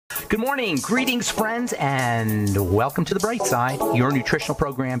Good morning, greetings, friends, and welcome to The Bright Side, your nutritional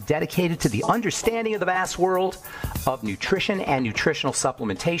program dedicated to the understanding of the vast world of nutrition and nutritional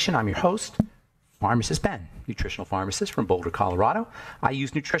supplementation. I'm your host, Pharmacist Ben, nutritional pharmacist from Boulder, Colorado. I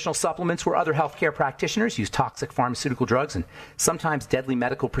use nutritional supplements where other healthcare practitioners use toxic pharmaceutical drugs and sometimes deadly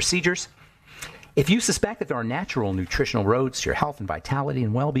medical procedures. If you suspect that there are natural nutritional roads to your health and vitality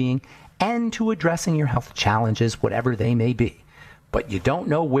and well-being and to addressing your health challenges, whatever they may be, but you don't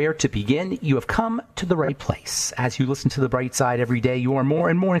know where to begin, you have come to the right place. As you listen to The Bright Side every day, you are more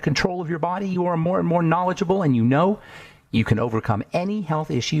and more in control of your body, you are more and more knowledgeable, and you know you can overcome any health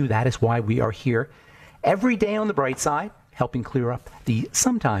issue. That is why we are here every day on The Bright Side, helping clear up the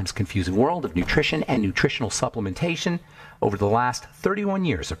sometimes confusing world of nutrition and nutritional supplementation. Over the last 31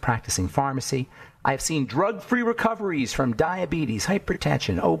 years of practicing pharmacy, I have seen drug-free recoveries from diabetes,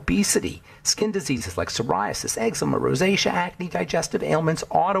 hypertension, obesity, skin diseases like psoriasis, eczema, rosacea, acne, digestive ailments,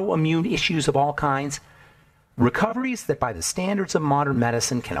 autoimmune issues of all kinds. Recoveries that by the standards of modern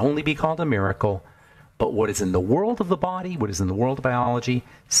medicine can only be called a miracle. But what is in the world of the body, what is in the world of biology,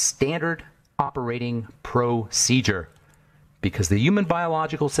 standard operating procedure. Because the human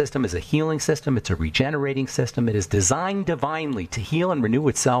biological system is a healing system, it's a regenerating system, it is designed divinely to heal and renew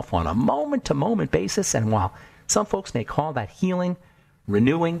itself on a moment-to-moment basis. And while some folks may call that healing,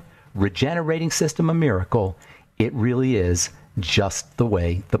 renewing, regenerating system a miracle, it really is just the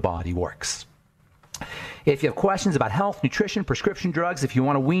way the body works. If you have questions about health, nutrition, prescription drugs, if you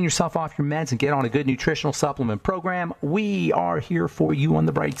want to wean yourself off your meds and get on a good nutritional supplement program, we are here for you on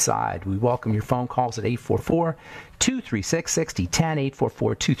The Bright Side. We welcome your phone calls at 844-236-6010,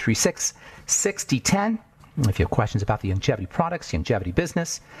 844-236-6010. If you have questions about the longevity products, longevity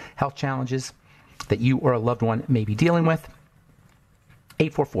business, health challenges that you or a loved one may be dealing with,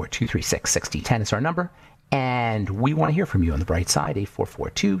 844-236-6010 is our number. And we want to hear from you on The Bright Side,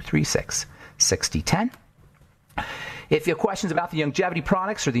 844-236-6010. If you have questions about the longevity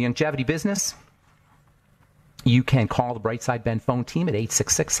products or the longevity business, you can call the Brightside Ben phone team at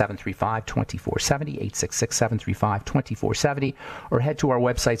 866-735-2470, 866-735-2470, or head to our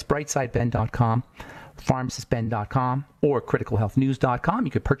websites, brightsideben.com, pharmacistben.com, or criticalhealthnews.com.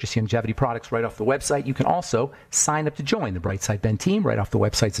 You can purchase longevity products right off the website. You can also sign up to join the Brightside Ben team right off the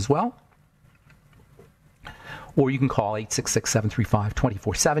websites as well. Or you can call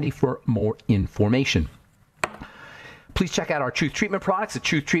 866-735-2470 for more information. Please check out our Truth Treatment products at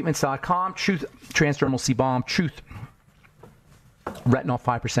truthtreatments.com. Truth Transdermal C-Balm, Truth Retinol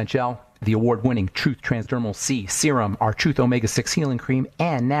 5% Gel, the award-winning Truth Transdermal C Serum, our Truth Omega-6 Healing Cream,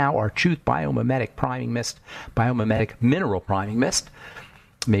 and now our Truth Biomimetic Priming Mist, Biomimetic Mineral Priming Mist,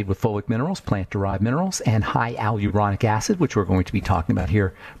 made with folic minerals, plant-derived minerals, and high hyaluronic acid, which we're going to be talking about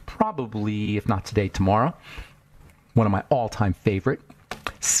here probably, if not today, tomorrow. One of my all-time favorite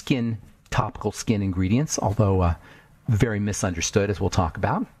topical skin ingredients, although very misunderstood, as we'll talk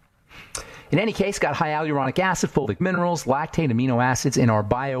about. In any case, got high hyaluronic acid, folic minerals, lactate, amino acids in our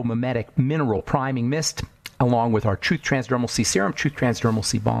Biomimetic Mineral Priming Mist, along with our Truth Transdermal C Serum, Truth Transdermal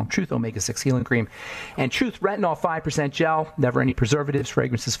C Balm, Truth Omega-6 Healing Cream, and Truth Retinol 5% Gel. Never any preservatives,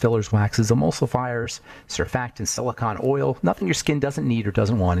 fragrances, fillers, waxes, emulsifiers, surfactants, silicone oil, nothing your skin doesn't need or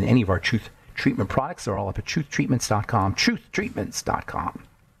doesn't want in any of our Truth Treatment products. They're all up at truthtreatments.com, truthtreatments.com.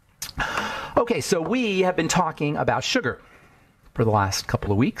 Okay, so we have been talking about sugar for the last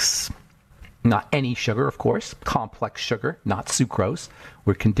couple of weeks. Not any sugar, of course, complex sugar, not sucrose.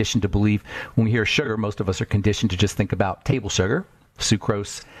 We're conditioned to believe when we hear sugar, most of us are conditioned to just think about table sugar.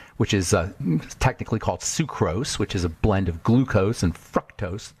 Sucrose, which is technically called sucrose, which is a blend of glucose and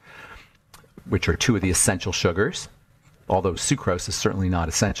fructose, which are two of the essential sugars. Although sucrose is certainly not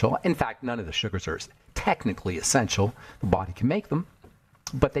essential. In fact, none of the sugars are technically essential. The body can make them.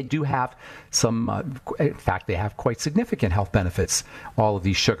 But they do have some, in fact, they have quite significant health benefits, all of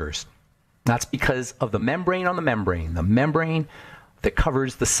these sugars. That's because of the membrane on the membrane that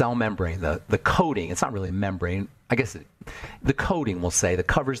covers the cell membrane, the coating. It's not really a membrane. I guess the coating, we'll say, that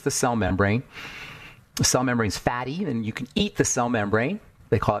covers the cell membrane. The cell membrane's fatty, and you can eat the cell membrane.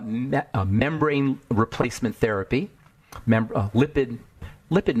 They call it membrane replacement therapy. Lipid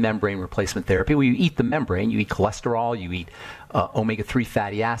membrane replacement therapy, where you eat the membrane, you eat cholesterol, you eat omega-3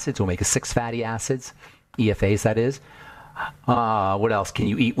 fatty acids, omega-6 fatty acids, EFAs that is. What else can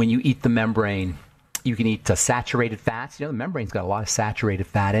you eat when you eat the membrane? You can eat saturated fats. You know, the membrane's got a lot of saturated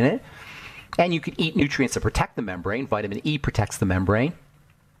fat in it. And you can eat nutrients that protect the membrane. Vitamin E protects the membrane.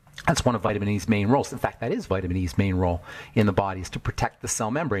 That's one of vitamin E's main roles. In fact, that is vitamin E's main role in the body, is to protect the cell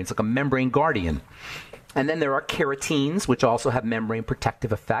membrane. It's like a membrane guardian. And then there are carotenes, which also have membrane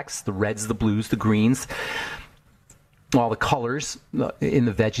protective effects, the reds, the blues, the greens. all the colors in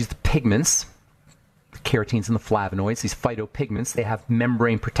the veggies, the pigments, the carotenes and the flavonoids, these phytopigments, they have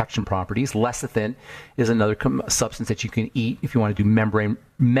membrane protection properties. Lecithin is another substance that you can eat if you want to do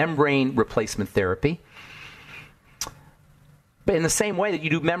membrane replacement therapy. But in the same way that you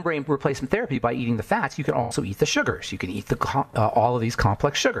do membrane replacement therapy by eating the fats, you can also eat the sugars. You can eat all of these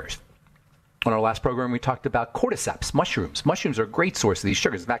complex sugars. On our last program, we talked about cordyceps, mushrooms. Mushrooms are a great source of these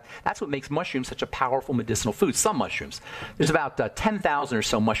sugars. In fact, that's what makes mushrooms such a powerful medicinal food. Some mushrooms. There's about 10,000 or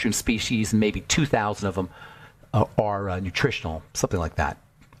so mushroom species, and maybe 2,000 of them are nutritional, something like that.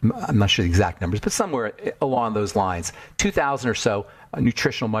 I'm not sure the exact numbers, but somewhere along those lines. 2,000 or so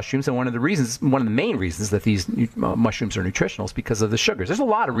nutritional mushrooms, and one of the main reasons that these mushrooms are nutritional is because of the sugars. There's a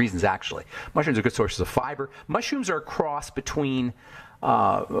lot of reasons, actually. Mushrooms are good sources of fiber. Mushrooms are a cross between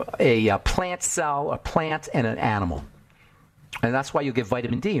a plant cell, a plant, and an animal. And that's why you get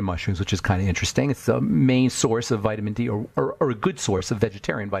vitamin D in mushrooms, which is kind of interesting. It's the main source of vitamin D, or a good source of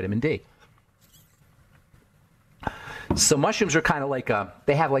vegetarian vitamin D. So mushrooms are kind of like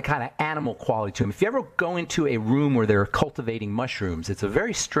they have like kind of animal quality to them. If you ever go into a room where they're cultivating mushrooms, it's a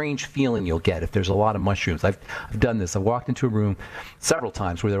very strange feeling you'll get if there's a lot of mushrooms. I've done this. I've walked into a room several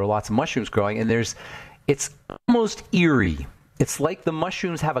times where there were lots of mushrooms growing, and it's almost eerie. It's like the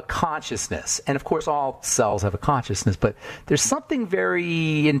mushrooms have a consciousness. And of course, all cells have a consciousness, but there's something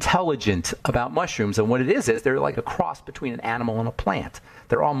very intelligent about mushrooms. And what it is they're like a cross between an animal and a plant.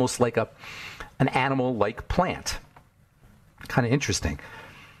 They're almost like an animal-like plant. Kind of interesting.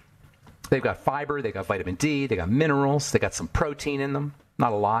 They've got fiber, they've got vitamin D, they got minerals, they got some protein in them.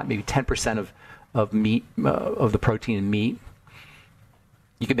 Not a lot, maybe 10% of meat, of the protein in meat.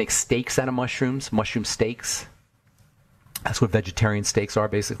 You can make steaks out of mushrooms, mushroom steaks. That's what vegetarian steaks are,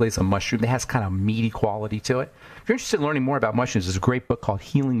 basically. It's a mushroom. It has kind of meaty quality to it. If you're interested in learning more about mushrooms, there's a great book called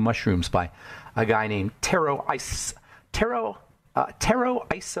Healing Mushrooms by a guy named Tero Isokaupila. Tero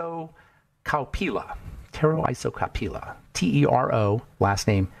Isokaupila. Tero, last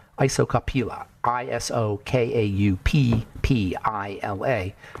name Isokaupila.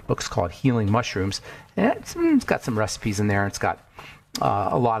 Isokaupila. Book's called Healing Mushrooms. And it's got some recipes in there. It's got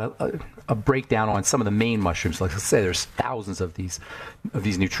a lot of a breakdown on some of the main mushrooms. Like I say, there's thousands of these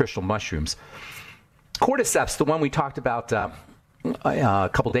nutritional mushrooms. Cordyceps, the one we talked about a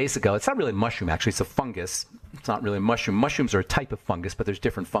couple days ago, it's not really a mushroom, actually. It's a fungus. It's not really a mushroom. Mushrooms are a type of fungus, but there's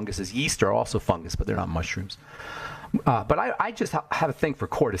different funguses. Yeast are also fungus, but they're not mushrooms. But I just have a thing for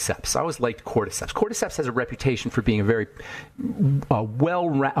cordyceps. I always liked cordyceps. Cordyceps has a reputation for being a very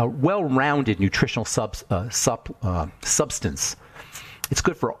well-rounded nutritional substance. It's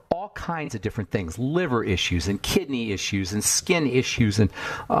good for all kinds of different things: liver issues and kidney issues and skin issues, and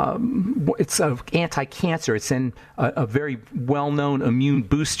it's anti-cancer. It's in a very well-known immune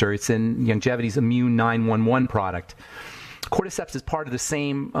booster. It's in Longevity's Immune 911 product. Cordyceps is part of the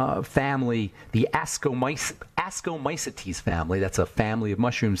same family, the Ascomycetes family. That's a family of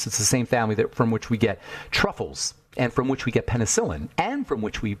mushrooms. It's the same family from which we get truffles, and from which we get penicillin, and from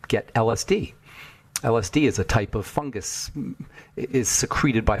which we get LSD. LSD is a type of fungus, is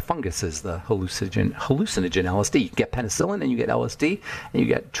secreted by funguses, the hallucinogen LSD. You get penicillin and you get LSD, and you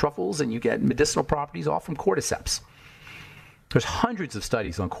get truffles and you get medicinal properties, all from cordyceps. There's hundreds of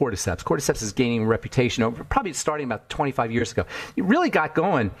studies on cordyceps. Cordyceps is gaining a reputation over, probably starting about 25 years ago. It really got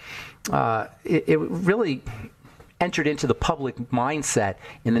going. It really entered into the public mindset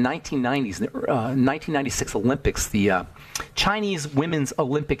in the 1990s, 1996 Olympics. The Chinese women's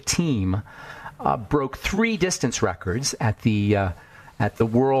Olympic team broke 3 distance records at the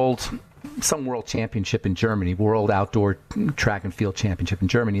world championship in Germany, World Outdoor Track and Field Championship in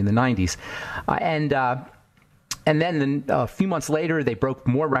Germany in the 90s, and then a few months later, they broke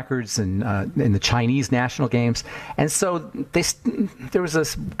more records in the Chinese national games. And so there was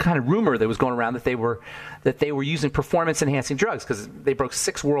this kind of rumor that was going around that they were using performance-enhancing drugs, because they broke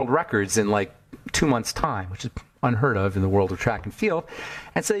 6 world records in like 2 months' time, which is unheard of in the world of track and field.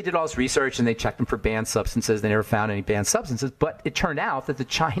 And so they did all this research, and they checked them for banned substances. They never found any banned substances. But it turned out that the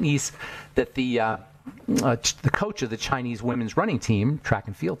coach of the Chinese women's running team, track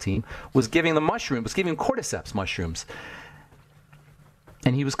and field team, was giving cordyceps mushrooms.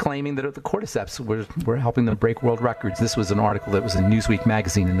 And he was claiming that the cordyceps were helping them break world records. This was an article that was in Newsweek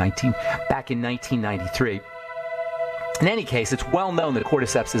magazine back in 1993. In any case, it's well known that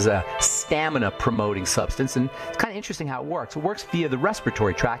cordyceps is a stamina-promoting substance, and it's kind of interesting how it works. It works via the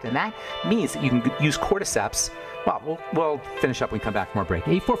respiratory tract, and that means that you can use cordyceps. Well, we'll finish up when we come back from our break.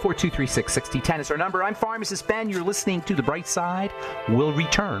 844-236-6010 is our number. I'm Pharmacist Ben. You're listening to The Bright Side. We'll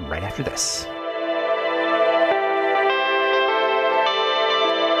return right after this.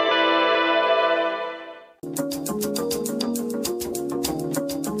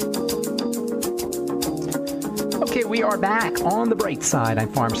 Okay, we are back on the bright side.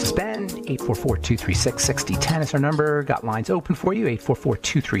 I'm Pharmacist Ben. 844-236-6010 is our number. Got lines open for you.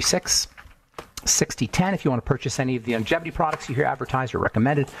 844-236-6010. If you want to purchase any of the longevity products you hear advertised or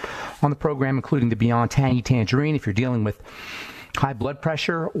recommended on the program, including the Beyond Tangy Tangerine, if you're dealing with high blood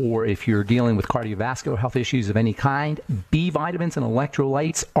pressure or if you're dealing with cardiovascular health issues of any kind, B vitamins and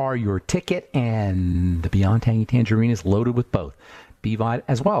electrolytes are your ticket, and the Beyond Tangy Tangerine is loaded with both. B vitamin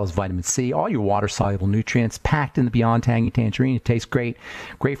as well as vitamin C, all your water-soluble nutrients packed in the Beyond Tangy Tangerine. It tastes great,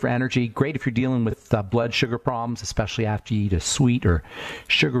 great for energy, great if you're dealing with blood sugar problems, especially after you eat a sweet or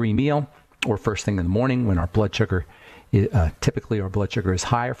sugary meal or first thing in the morning when our blood sugar, typically our blood sugar is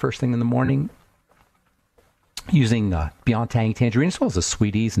higher first thing in the morning. Using Beyond Tangy Tangerine as well as the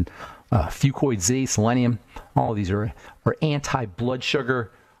Sweeties and Fucoid Z, selenium, all of these are anti-blood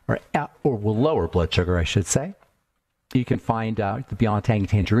sugar or will lower blood sugar, I should say. You can find the Beyond Tangy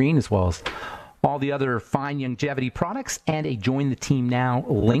Tangerine as well as all the other fine longevity products and a Join the Team Now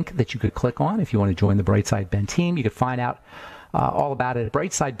link that you could click on if you want to join the Brightside Ben team. You can find out all about it at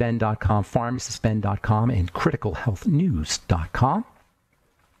brightsideben.com, pharmacistben.com, and criticalhealthnews.com.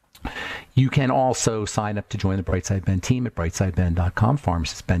 You can also sign up to join the Brightside Ben team at brightsideben.com,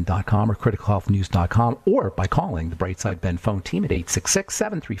 pharmacistben.com, or criticalhealthnews.com, or by calling the Brightside Ben phone team at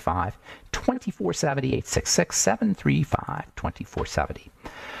 866-735-2470, 866-735-2470.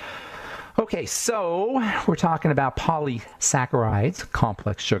 Okay, so we're talking about polysaccharides,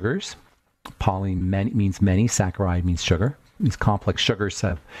 complex sugars. Poly means many, saccharide means sugar. These complex sugars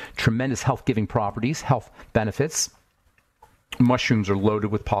have tremendous health-giving properties, health benefits. Mushrooms are loaded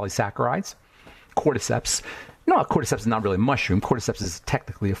with polysaccharides. Cordyceps is not really a mushroom. Cordyceps is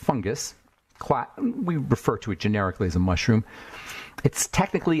technically a fungus. We refer to it generically as a mushroom. It's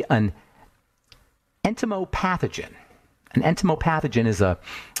technically an entomopathogen. An entomopathogen is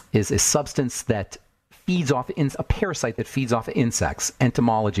a substance that feeds off a parasite that feeds off of insects.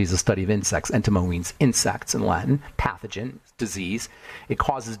 Entomology is a study of insects. Entomo means insects in Latin. Pathogen, disease. It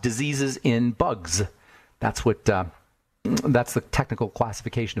causes diseases in bugs. That's the technical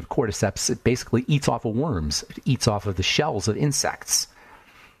classification of cordyceps. It basically eats off of worms. It eats off of the shells of insects.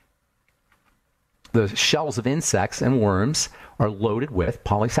 The shells of insects and worms are loaded with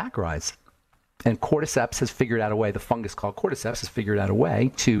polysaccharides. And cordyceps has figured out a way, the fungus called cordyceps has figured out a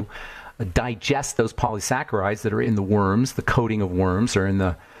way to digest those polysaccharides that are in the worms, the coating of worms, or in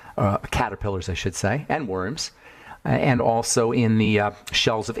the caterpillars, I should say, and worms, and also in the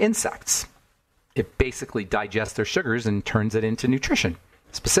shells of insects. It basically digests their sugars and turns it into nutrition.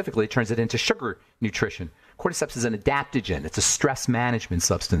 Specifically, it turns it into sugar nutrition. Cordyceps is an adaptogen. It's a stress management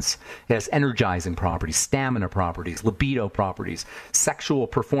substance. It has energizing properties, stamina properties, libido properties, sexual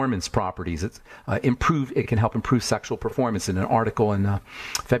performance properties. It can help improve sexual performance. In an article in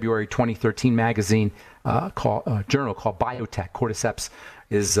February 2013 magazine journal called Biotech, cordyceps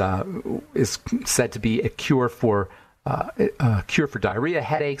is said to be a cure for diarrhea,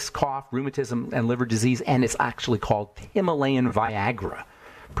 headaches, cough, rheumatism, and liver disease, and it's actually called Himalayan Viagra,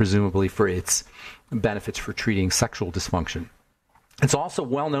 presumably for its benefits for treating sexual dysfunction. It's also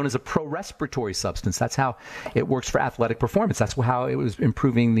well known as a pro-respiratory substance. That's how it works for athletic performance. That's how it was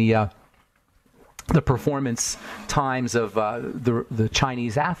improving the performance times of the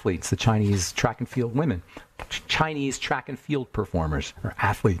Chinese athletes, the Chinese track and field women, Chinese track and field performers or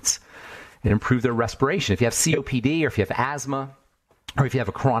athletes. It improved their respiration. If you have COPD or if you have asthma or if you have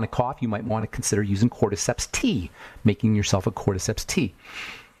a chronic cough, you might want to consider using cordyceps tea, making yourself a cordyceps tea.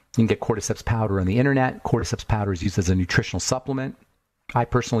 You can get cordyceps powder on the internet. Cordyceps powder is used as a nutritional supplement. I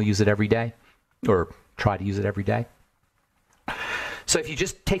personally use it every day, or try to use it every day. So if you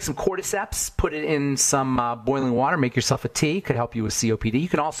just take some cordyceps, put it in some boiling water, make yourself a tea. It could help you with COPD. You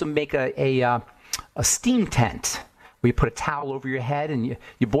can also make a steam tent where you put a towel over your head and you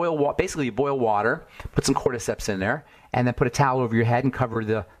boil water, put some cordyceps in there, and then put a towel over your head and cover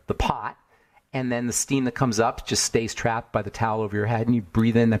the pot. And then the steam that comes up just stays trapped by the towel over your head, and you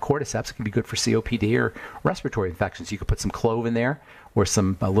breathe in the cordyceps. It can be good for COPD or respiratory infections. You could put some clove in there, or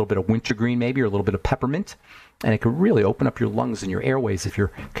a little bit of wintergreen maybe, or a little bit of peppermint, and it could really open up your lungs and your airways if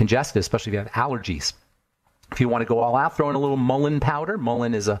you're congested, especially if you have allergies. If you want to go all out, throw in a little mullein powder.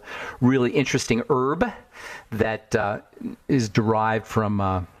 Mullein is a really interesting herb that is derived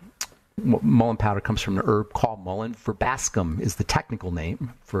from mullein powder comes from an herb called mullein. Verbascum is the technical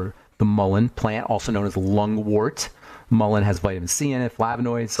name for the mullein plant, also known as lungwort. Mullein has vitamin C in it,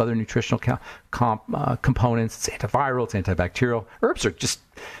 flavonoids, other nutritional components. It's antiviral, it's antibacterial. Herbs are just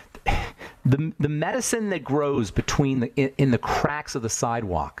the medicine that grows in the cracks of the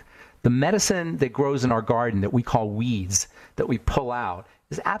sidewalk. The medicine that grows in our garden that we call weeds, that we pull out,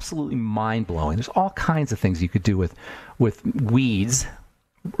 is absolutely mind-blowing. There's all kinds of things you could do with weeds,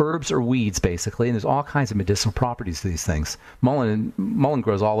 herbs or weeds, basically, and there's all kinds of medicinal properties to these things. Mullein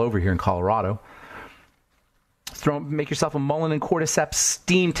grows all over here in Colorado. Make yourself a mullein and cordyceps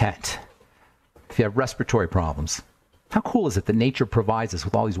steam tent if you have respiratory problems. How cool is it that nature provides us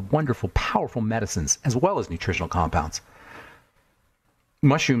with all these wonderful, powerful medicines as well as nutritional compounds?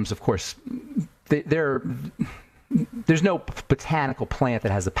 Mushrooms, of course, there's no botanical plant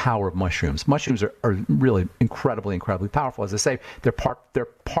that has the power of mushrooms. Mushrooms are really incredibly powerful. As I say, they're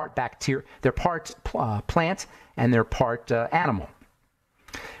part bacteria, they're part plant, and they're part animal.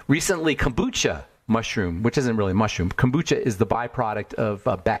 Recently, kombucha mushroom, which isn't really mushroom, kombucha is the byproduct of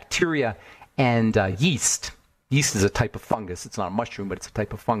bacteria and yeast. Yeast is a type of fungus. It's not a mushroom, but it's a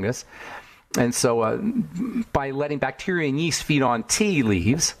type of fungus. And so by letting bacteria and yeast feed on tea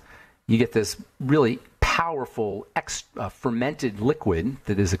leaves, you get this really powerful fermented liquid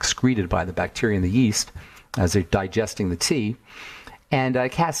that is excreted by the bacteria and the yeast as they're digesting the tea. And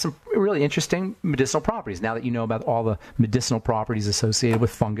it has some really interesting medicinal properties. Now that you know about all the medicinal properties associated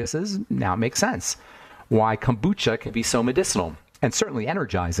with funguses, now it makes sense why kombucha can be so medicinal and certainly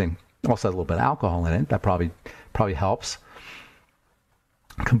energizing. Also has a little bit of alcohol in it. That probably helps.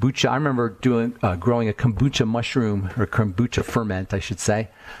 Kombucha, I remember growing a kombucha mushroom, or kombucha ferment, I should say,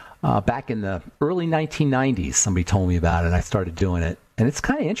 back in the early 1990s. Somebody told me about it. I started doing it. And it's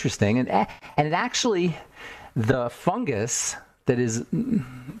kind of interesting. And it actually, the fungus that is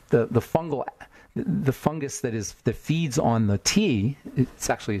the fungus that feeds on the tea, it's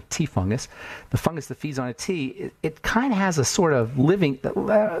actually a tea fungus. The fungus that feeds on a tea, it kind of has a sort of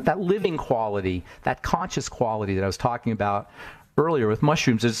that living quality, that conscious quality that I was talking about earlier with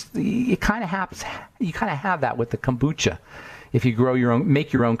mushrooms. You kind of have that with the kombucha. If you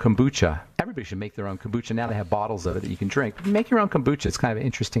make your own kombucha. Everybody should make their own kombucha. Now they have bottles of it that you can drink. Make your own kombucha. It's kind of an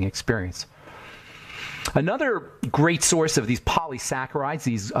interesting experience. Another great source of these polysaccharides,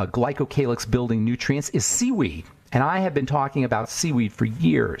 these glycocalyx building nutrients, is seaweed. And I have been talking about seaweed for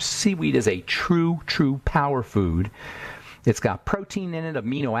years. Seaweed is a true power food. It's got protein in it,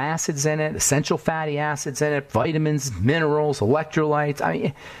 amino acids in it, essential fatty acids in it, vitamins, minerals, electrolytes. I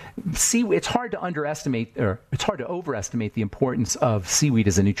mean, it's hard to underestimate, or it's hard to overestimate the importance of seaweed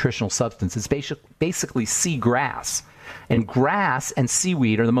as a nutritional substance. It's basically sea grass. And grass and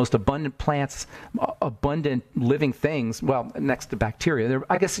seaweed are the most abundant plants, abundant living things, well, next to bacteria.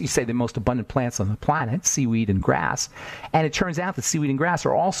 I guess you say the most abundant plants on the planet, seaweed and grass. And it turns out that seaweed and grass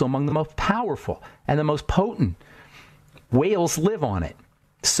are also among the most powerful and the most potent. Whales live on it.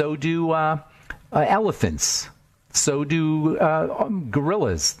 So do elephants. So do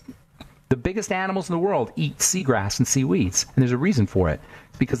gorillas. The biggest animals in the world eat seagrass and seaweeds, and there's a reason for it.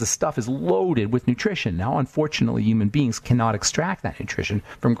 It's because the stuff is loaded with nutrition. Now, unfortunately, human beings cannot extract that nutrition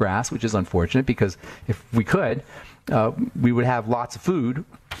from grass, which is unfortunate, because if we could, we would have lots of food.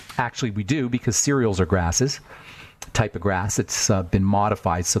 Actually, we do, because cereals are grasses, type of grass that's been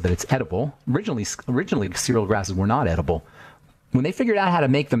modified so that it's edible. Originally, cereal grasses were not edible. When they figured out how to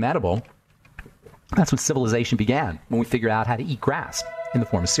make them edible, that's when civilization began, when we figured out how to eat grass in the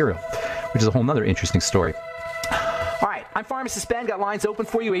form of cereal, which is a whole other interesting story. All right, I'm Pharmacist Ben. Got lines open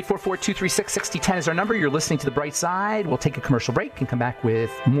for you. 844-236-6010 is our number. You're listening to The Bright Side. We'll take a commercial break and come back with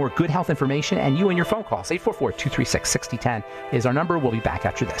more good health information and you and your phone calls. 844-236-6010 is our number. We'll be back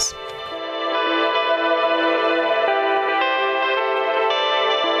after this.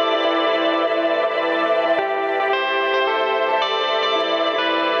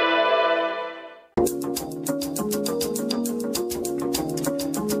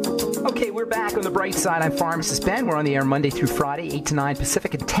 On the bright side, I'm Pharmacist Ben. We're on the air Monday through Friday, 8 to 9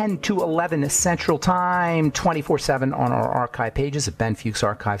 Pacific and 10 to 11 Central Time, 24/7 on our archive pages at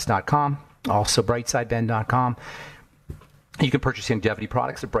benfuchsarchives.com, also brightsideben.com. You can purchase longevity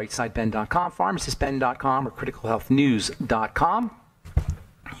products at brightsideben.com, pharmacistben.com, or criticalhealthnews.com.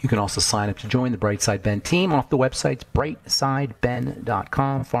 You can also sign up to join the Brightside Ben team off the websites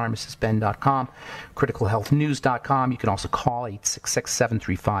brightsideben.com, pharmacistben.com, criticalhealthnews.com. You can also call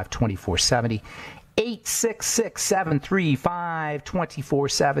 866-735-2470,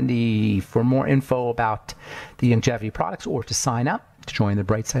 866-735-2470 for more info about the longevity products, or to sign up to join the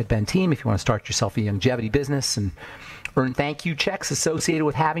Brightside Ben team if you want to start yourself a longevity business and earn thank you checks associated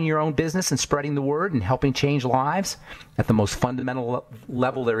with having your own business and spreading the word and helping change lives at the most fundamental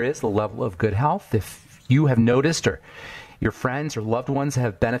level there is, the level of good health. If you have noticed, or your friends or loved ones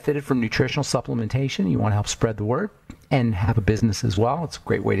have benefited from nutritional supplementation, you want to help spread the word and have a business as well. It's a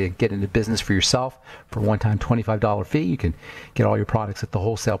great way to get into business for yourself. For a one-time $25 fee, you can get all your products at the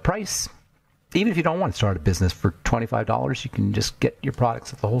wholesale price. Even if you don't want to start a business, for $25, you can just get your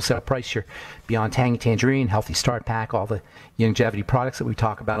products at the wholesale price. Your Beyond Tangy Tangerine, Healthy Start Pack, all the longevity products that we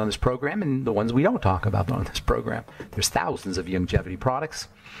talk about on this program, and the ones we don't talk about on this program. There's thousands of longevity products.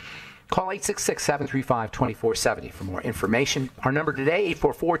 Call 866-735-2470 for more information. Our number today,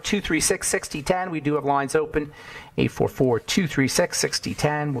 844-236-6010. We do have lines open,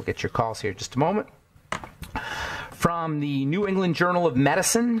 844-236-6010. We'll get your calls here in just a moment. From the New England Journal of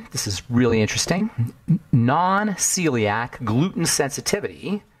Medicine, this is really interesting. Non-celiac gluten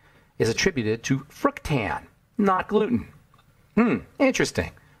sensitivity is attributed to fructan, not gluten.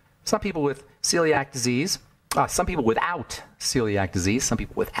 Interesting. Some people with celiac disease, some people without celiac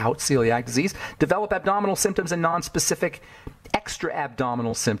disease develop abdominal symptoms and non-specific extra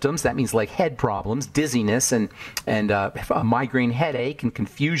abdominal symptoms. That means like head problems, dizziness, and a migraine headache and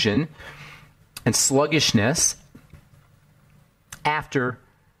confusion and sluggishness after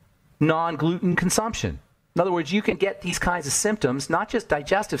non-gluten consumption. In other words, you can get these kinds of symptoms, not just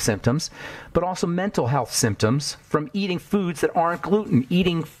digestive symptoms, but also mental health symptoms from eating foods that aren't gluten,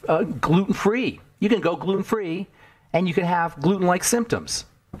 eating gluten-free. You can go gluten-free and you can have gluten-like symptoms.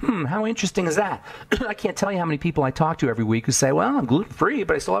 How interesting is that? I can't tell you how many people I talk to every week who say, well, I'm gluten-free,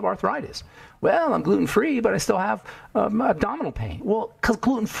 but I still have arthritis. Well, I'm gluten-free, but I still have abdominal pain. Well, because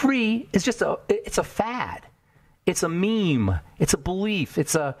gluten-free is just it's a fad. It's a meme. It's a belief.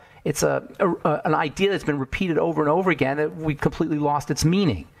 It's an idea that's been repeated over and over again that we completely lost its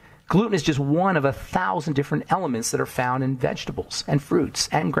meaning. Gluten is just one of 1,000 different elements that are found in vegetables and fruits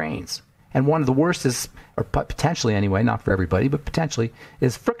and grains. And one of the worst is, or potentially anyway, not for everybody, but potentially,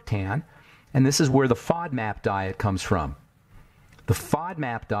 is fructan. And this is where the FODMAP diet comes from. The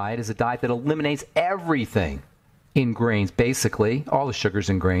FODMAP diet is a diet that eliminates everything in grains, basically, all the sugars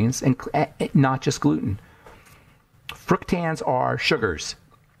in grains, and not just gluten. Fructans are sugars,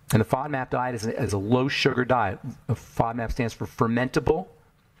 and the FODMAP diet is a low-sugar diet. FODMAP stands for fermentable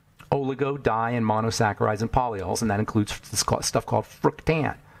oligo, di, and monosaccharides and polyols, and that includes this stuff called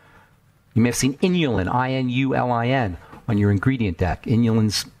fructan. You may have seen inulin, I-N-U-L-I-N, on your ingredient deck.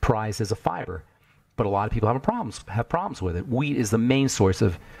 Inulin's prized as a fiber, but a lot of people have problems with it. Wheat is the main source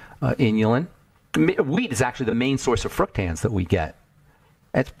of inulin. Wheat is actually the main source of fructans that we get.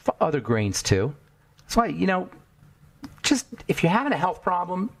 It's other grains too. That's why, just if you're having a health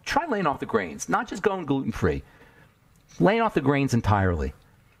problem, try laying off the grains, not just going gluten-free. Laying off the grains entirely.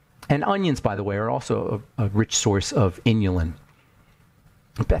 And onions, by the way, are also a rich source of inulin.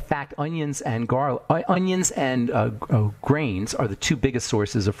 In fact, onions and grains are the two biggest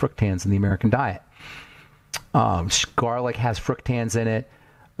sources of fructans in the American diet. Garlic has fructans in it.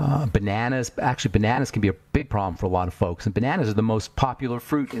 Bananas can be a big problem for a lot of folks. And bananas are the most popular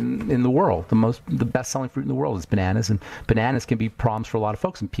fruit in the world. The best-selling fruit in the world is bananas. And bananas can be problems for a lot of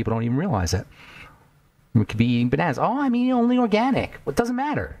folks, and people don't even realize it. We could be eating bananas. Oh, I'm eating only organic. Well, it doesn't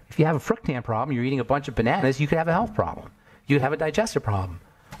matter. If you have a fructan problem, you're eating a bunch of bananas, you could have a health problem. You could have a digestive problem.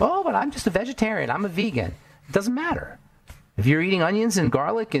 Oh, but I'm just a vegetarian. I'm a vegan. It doesn't matter. If you're eating onions and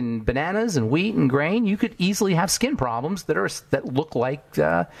garlic and bananas and wheat and grain, you could easily have skin problems that look like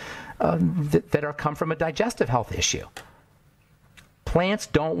that come from a digestive health issue. Plants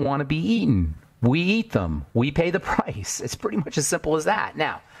don't want to be eaten. We eat them. We pay the price. It's pretty much as simple as that.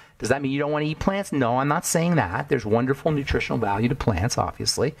 Now, does that mean you don't want to eat plants? No, I'm not saying that. There's wonderful nutritional value to plants,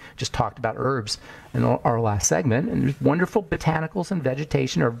 obviously. Just talked about herbs in our last segment. And there's wonderful botanicals and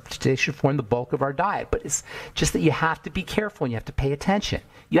vegetation, or they should form the bulk of our diet. But it's just that you have to be careful and you have to pay attention.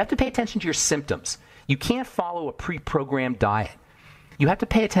 You have to pay attention to your symptoms. You can't follow a pre-programmed diet. You have to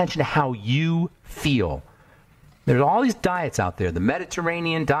pay attention to how you feel. There's all these diets out there, the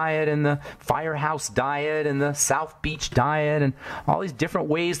Mediterranean diet and the Firehouse diet and the South Beach diet and all these different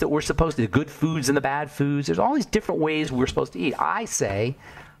ways that we're supposed to, the good foods and the bad foods. There's all these different ways we're supposed to eat. I say,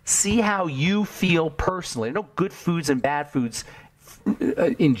 see how you feel personally. No good foods and bad foods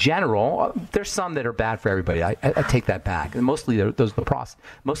in general. There's some that are bad for everybody. I take that back. And mostly those are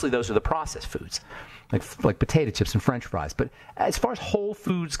the processed foods, like potato chips and French fries. But as far as whole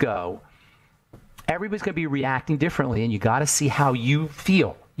foods go, everybody's going to be reacting differently, and you got to see how you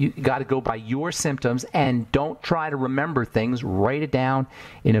feel. You got to go by your symptoms, and don't try to remember things. Write it down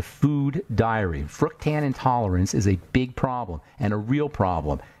in a food diary. Fructan intolerance is a big problem and a real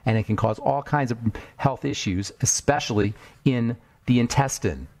problem, and it can cause all kinds of health issues, especially in the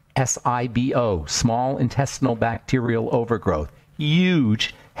intestine. SIBO, small intestinal bacterial overgrowth.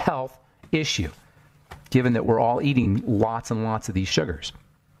 Huge health issue, given that we're all eating lots and lots of these sugars.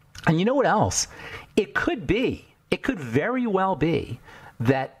 And you know what else? It could very well be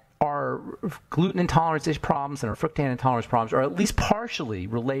that our gluten intolerance problems and our fructan intolerance problems are at least partially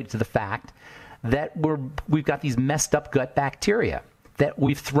related to the fact that we've got these messed up gut bacteria, that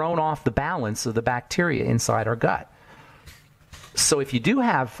we've thrown off the balance of the bacteria inside our gut. So if you do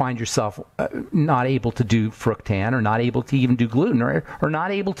find yourself not able to do fructan, or not able to even do gluten, or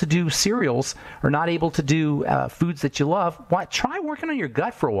not able to do cereals, or not able to do foods that you love, try working on your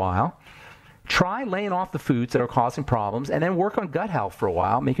gut for a while. Try laying off the foods that are causing problems, and then work on gut health for a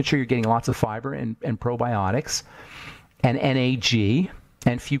while, making sure you're getting lots of fiber and probiotics and NAG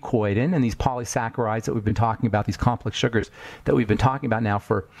and fucoidin and these polysaccharides that we've been talking about, these complex sugars that we've been talking about now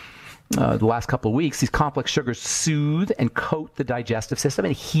for the last couple of weeks. These complex sugars soothe and coat the digestive system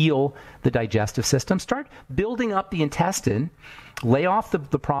and heal the digestive system. Start building up the intestine, lay off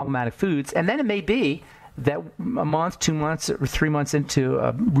the problematic foods, and then it may be that a month, 2 months, or 3 months into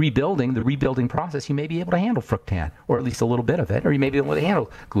the rebuilding process, you may be able to handle fructan, or at least a little bit of it, or you may be able to handle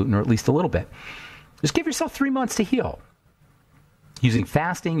gluten, or at least a little bit. Just give yourself 3 months to heal. Using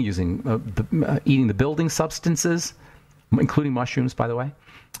fasting, eating the building substances, including mushrooms, by the way,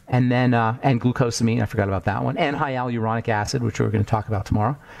 and then and glucosamine, I forgot about that one, and high hyaluronic acid, which we're going to talk about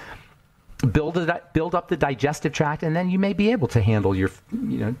tomorrow. Build up the digestive tract, and then you may be able to handle do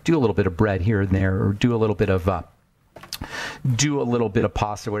a little bit of bread here and there, or do a little bit of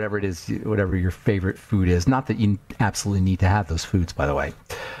pasta, whatever it is, whatever your favorite food is. Not that you absolutely need to have those foods, by the way.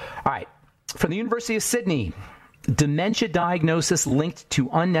 All right, from the University of Sydney. Dementia diagnosis linked to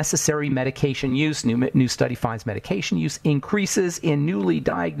unnecessary medication use. New study finds medication use increases in newly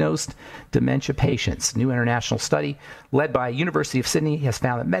diagnosed dementia patients. New international study led by University of Sydney has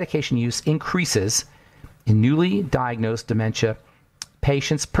found that medication use increases in newly diagnosed dementia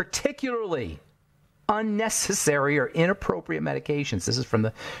patients, particularly unnecessary or inappropriate medications. This is from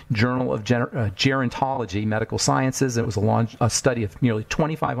the Journal of Gerontology, Medical Sciences. It was a study of nearly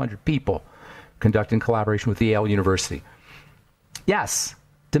 2,500 people conducted in collaboration with Yale University. Yes,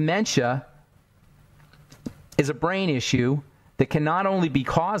 dementia is a brain issue that can not only be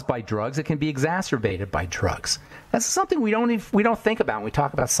caused by drugs, it can be exacerbated by drugs. That's something we don't think about when we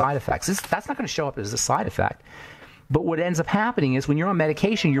talk about side effects. That's not going to show up as a side effect. But what ends up happening is when you're on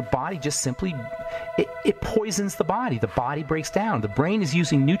medication, your body just simply, it poisons the body. The body breaks down. The brain is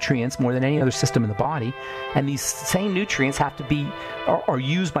using nutrients more than any other system in the body, and these same nutrients are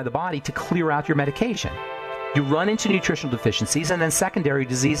used by the body to clear out your medication. You run into nutritional deficiencies and then secondary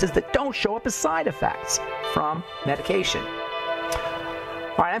diseases that don't show up as side effects from medication.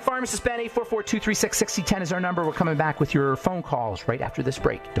 All right, I'm Pharmacist Ben. 844-236-6010 is our number. We're coming back with your phone calls right after this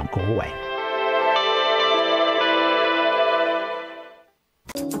break. Don't go away.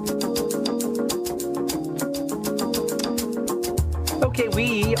 Okay,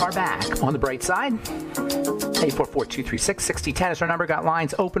 we are back on the bright side. 844-236-6010 is our number. Got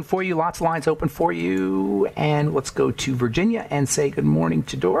lines open for you, lots of lines open for you. And let's go to Virginia and say good morning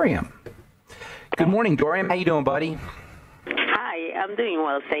to Dorian. Good morning, Dorian. How you doing, buddy? Hi, I'm doing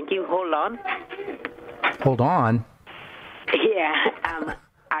well, thank you. Hold on. Hold on? Yeah,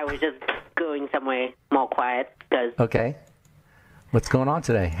 I was just going somewhere more quiet. Okay. What's going on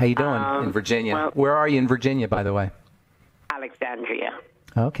today? How you doing in Virginia? Well, where are you in Virginia, by the way? Alexandria.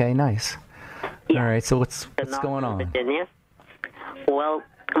 Okay, nice. Yeah. All right, so what's going on? Virginia. Well,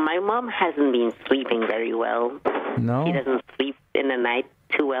 my mom hasn't been sleeping very well. No? She doesn't sleep in the night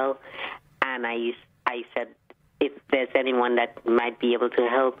too well. And I said, if there's anyone that might be able to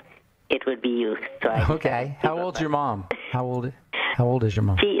help, it would be you. So okay. How old's your mom? How old is your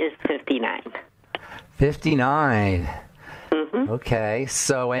mom? She is 59. 59. Mm-hmm. Okay.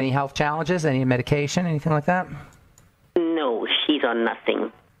 So any health challenges? Any medication? Anything like that? No, she's on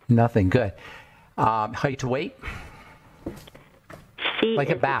nothing. Nothing. Good. Height to weight? She like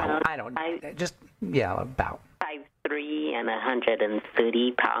is about. I don't. Just about. 5'3" and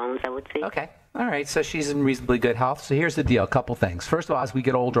 130 pounds, I would say. Okay. All right. So she's in reasonably good health. So here's the deal. A couple things. First of all, as we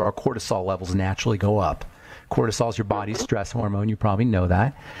get older, our cortisol levels naturally go up. Cortisol is your body's stress hormone. You probably know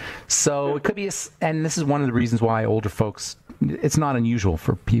that. So it could be, and this is one of the reasons why older folks, it's not unusual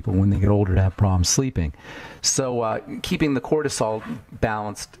for people when they get older to have problems sleeping. So keeping the cortisol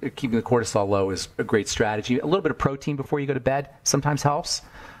balanced, keeping the cortisol low is a great strategy. A little bit of protein before you go to bed sometimes helps.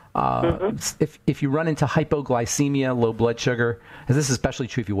 If you run into hypoglycemia, low blood sugar, and this is especially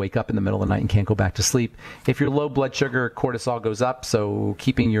true if you wake up in the middle of the night and can't go back to sleep. If you're low blood sugar, cortisol goes up. So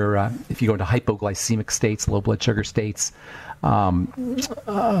keeping your, if you go into hypoglycemic states, low blood sugar states, your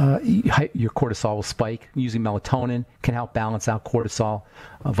cortisol will spike. Using melatonin can help balance out cortisol.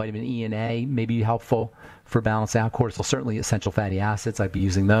 Vitamin E and A may be helpful for balance out. Cortisol, certainly essential fatty acids. I'd be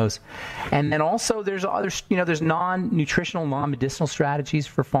using those. And then also there's others, there's non-nutritional, non-medicinal strategies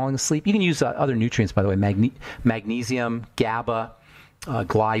for falling asleep. You can use other nutrients, by the way, magnesium, GABA,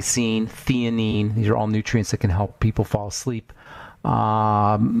 glycine, theanine. These are all nutrients that can help people fall asleep.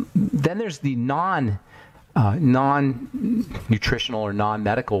 Then there's the non-nutritional or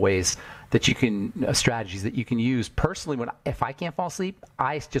non-medical ways that you can strategies that you can use. Personally, if I can't fall asleep,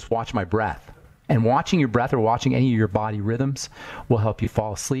 I just watch my breath. And watching your breath or watching any of your body rhythms will help you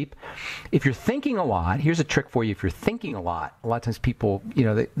fall asleep. If you're thinking a lot, here's a trick for you. If you're thinking a lot of times people,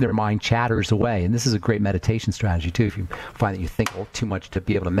 their mind chatters away. And this is a great meditation strategy, too, if you find that you think too much to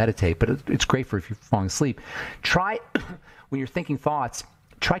be able to meditate. But it's great for if you're falling asleep. Try, when you're thinking thoughts,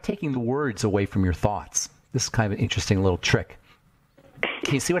 try taking the words away from your thoughts. This is kind of an interesting little trick.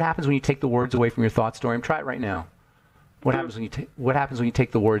 Can you see what happens when you take the words away from your thoughts, Dorian? Try it right now. What happens when you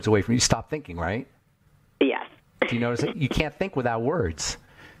take the words away from you? Stop thinking, right? Yes. Do you notice that you can't think without words?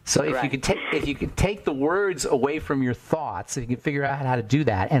 So if you could take the words away from your thoughts, if you can figure out how to do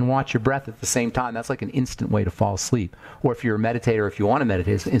that and watch your breath at the same time, that's like an instant way to fall asleep. Or if you're a meditator, if you want to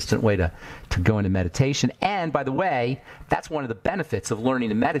meditate, it's an instant way to go into meditation. And by the way, that's one of the benefits of learning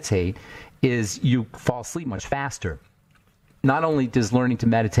to meditate is you fall asleep much faster. Not only does learning to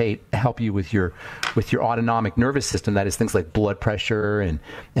meditate help you with your autonomic nervous system, that is things like blood pressure and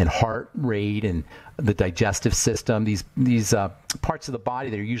heart rate and the digestive system, these parts of the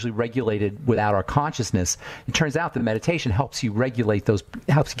body that are usually regulated without our consciousness. It turns out that meditation helps you regulate those,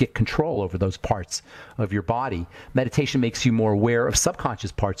 helps you get control over those parts of your body. Meditation makes you more aware of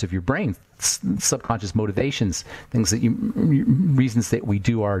subconscious parts of your brain, subconscious motivations, things that reasons that we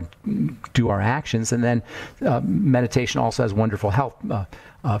do our actions. And then meditation also has wonderful health,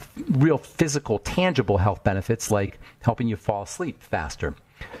 real physical, tangible health benefits like helping you fall asleep faster.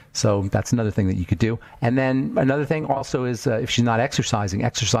 So that's another thing that you could do. And then another thing also is if she's not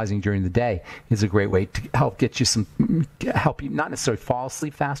exercising during the day is a great way to help get you help you not necessarily fall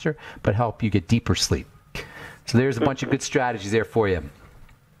asleep faster, but help you get deeper sleep. So there's a bunch of good strategies there for you.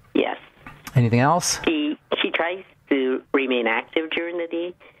 Yes. Anything else? She tries to remain active during the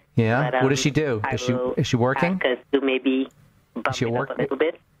day. Yeah. But, what does she do? Is she working? Ask us to maybe bump it up a little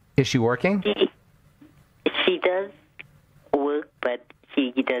bit. Is she working? She does work, but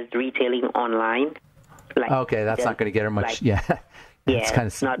she does retailing online. Okay, that's not going to get her much. Yeah. It's kind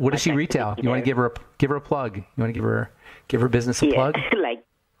of. What does she retail? You want to give her a plug? You want to give her business a plug?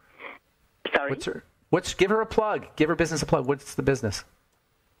 Sorry. Give her a plug. Give her business a plug. What's the business?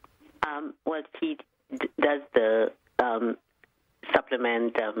 Well, she does the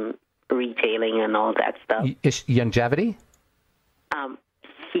supplement retailing and all that stuff. Is longevity?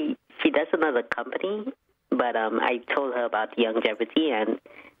 She does another company, but I told her about longevity, and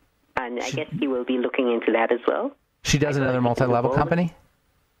I guess she will be looking into that as well. She does another multi-level company?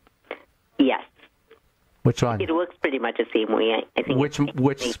 Yes. Which one? It works pretty much the same way. I think. Which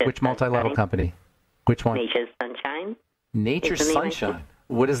multi-level company? Which one? Nature's Sunshine. Nature's Sunshine.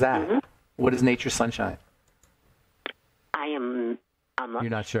 What is that? Mm-hmm. What is Nature's Sunshine? I'm You're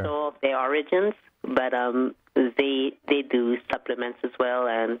not sure of their origins, but they do supplements as well.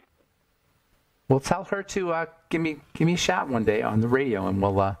 And well, tell her to give me a shout one day on the radio, and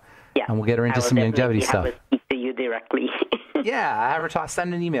we'll get her into some longevity stuff. I will speak to you directly. Yeah, I have her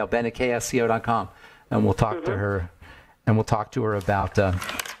send an email, ben@ksco.com, and we'll talk to her, and we'll talk to her about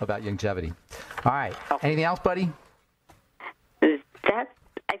longevity. All right. Okay. Anything else, buddy?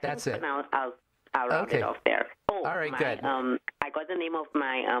 That's it. I'll round it off there. All right, good. I got the name of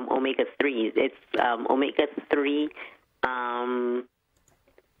my omega-3s. It's omega-3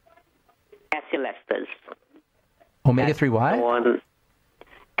 ethyl esters. Omega-3 what?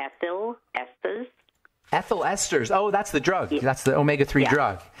 Ethyl esters. Ethyl esters. Oh, that's the drug. Yeah. That's the omega-3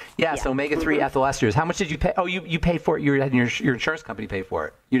 drug. Yeah, so omega-3 ethyl esters. How much did you pay? Oh, you paid for it. Your insurance company paid for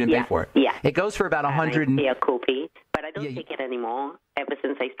it. You didn't pay for it. Yeah. It goes for about 100. I pay a copay, but I don't take it anymore. Ever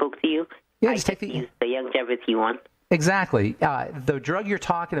since I spoke to you, I just use the longevity one. Exactly. The drug you're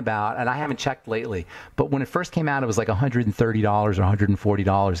talking about, and I haven't checked lately, but when it first came out, it was like $130 or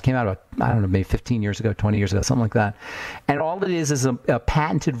 $140. It came out about, I don't know, maybe 15 years ago, 20 years ago, something like that. And all it is a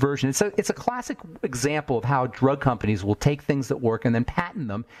patented version. It's a classic example of how drug companies will take things that work and then patent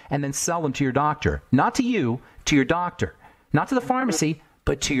them and then sell them to your doctor. Not to you, to your doctor. Not to the pharmacy,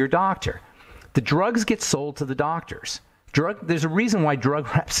 but to your doctor. The drugs get sold to the doctors. There's a reason why drug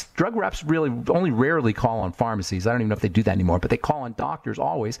reps really only rarely call on pharmacies. I don't even know if they do that anymore, but they call on doctors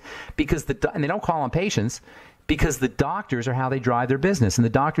always and they don't call on patients because the doctors are how they drive their business, and the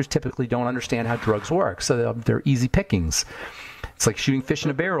doctors typically don't understand how drugs work, so they're easy pickings. It's like shooting fish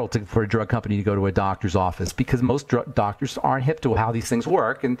in a barrel for a drug company to go to a doctor's office, because most doctors aren't hip to how these things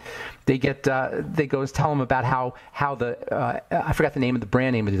work, and they go and tell them about how the I forgot the name of the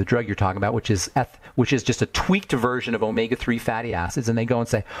brand name of the drug you're talking about, which is just a tweaked version of omega-3 fatty acids, and they go and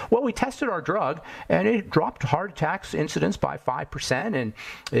say, well, we tested our drug and it dropped heart attacks incidence by 5%, and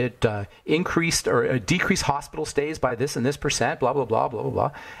it increased or decreased hospital stays by this and this percent, blah blah blah blah blah,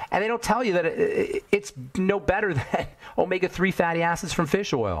 and they don't tell you that it's no better than omega-3 fatty acids from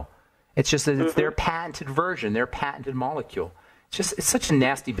fish oil. It's just that it's their patented version, their patented molecule. It's such a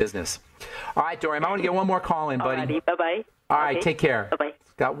nasty business. All right, Dorian, I want to get one more call in, buddy. Alrighty, bye-bye. All right, take care. Bye-bye.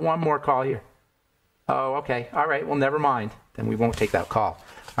 Got one more call here. Oh, okay. All right, well, never mind. Then we won't take that call.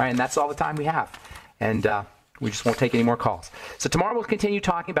 All right, and that's all the time we have. And we just won't take any more calls. So tomorrow we'll continue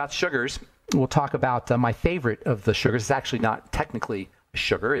talking about sugars. We'll talk about my favorite of the sugars. It's actually not technically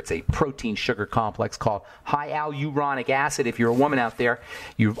sugar. It's a protein sugar complex called high hyaluronic acid. If you're a woman out there,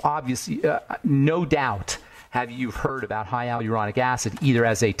 you've obviously, no doubt, you've heard about high hyaluronic acid either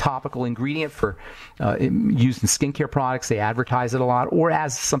as a topical ingredient for used in skincare products. They advertise it a lot, or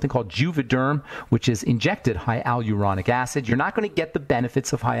as something called Juvederm, which is injected high hyaluronic acid. You're not going to get the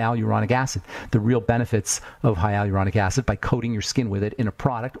benefits of high hyaluronic acid, the real benefits of high hyaluronic acid, by coating your skin with it in a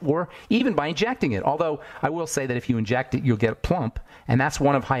product or even by injecting it. Although I will say that if you inject it, you'll get plump, and that's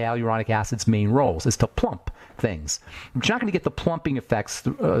one of high hyaluronic acid's main roles, is to plump things. But you're not going to get the plumping effects,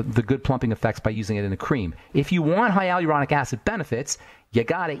 the good plumping effects, by using it in a cream. If you want high hyaluronic acid benefits, you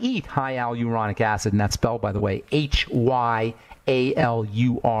got to eat high hyaluronic acid, and that's spelled, by the way, Hyaluronic,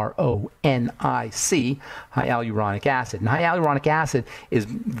 high hyaluronic acid. And high hyaluronic acid is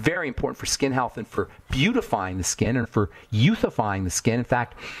very important for skin health and for beautifying the skin and for youthifying the skin. In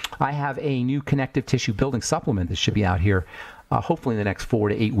fact, I have a new connective tissue building supplement that should be out here hopefully in the next 4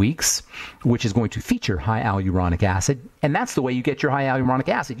 to 8 weeks, which is going to feature high hyaluronic acid. And that's the way you get your high hyaluronic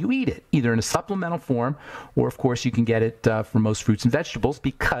acid. You eat it, either in a supplemental form, or of course you can get it from most fruits and vegetables,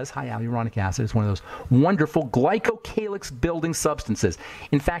 because high hyaluronic acid is one of those wonderful glycocalyx building substances.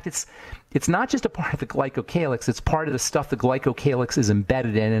 In fact, it's not just a part of the glycocalyx, it's part of the stuff the glycocalyx is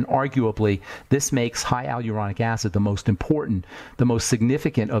embedded in, and arguably this makes high hyaluronic acid the most important, the most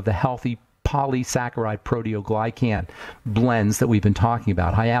significant of the healthy polysaccharide proteoglycan blends that we've been talking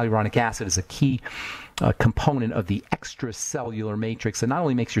about. High hyaluronic acid is a key component of the extracellular matrix, and not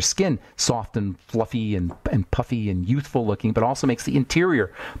only makes your skin soft and fluffy and puffy and youthful looking, but also makes the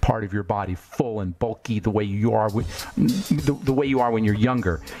interior part of your body full and bulky, the way you are the way you are when you're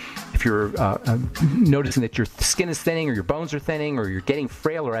younger. If you're noticing that your skin is thinning, or your bones are thinning, or you're getting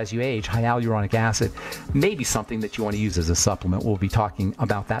frailer as you age, high hyaluronic acid may be something that you want to use as a supplement. We'll be talking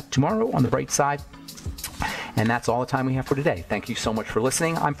about that tomorrow on The Bright Side. And that's all the time we have for today. Thank you so much for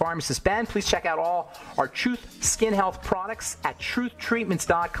listening. I'm Pharmacist Ben. Please check out all our Truth Skin Health products at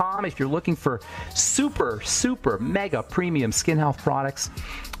truthtreatments.com. If you're looking for super, mega premium skin health products,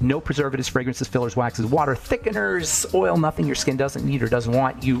 no preservatives, fragrances, fillers, waxes, water, thickeners, oil, nothing your skin doesn't need or doesn't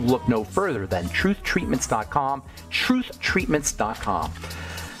want, you look no further than truthtreatments.com, truthtreatments.com.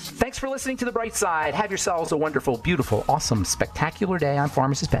 Thanks for listening to The Bright Side. Have yourselves a wonderful, beautiful, awesome, spectacular day. I'm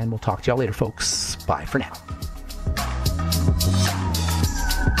Pharmacist Ben. We'll talk to y'all later, folks. Bye for now.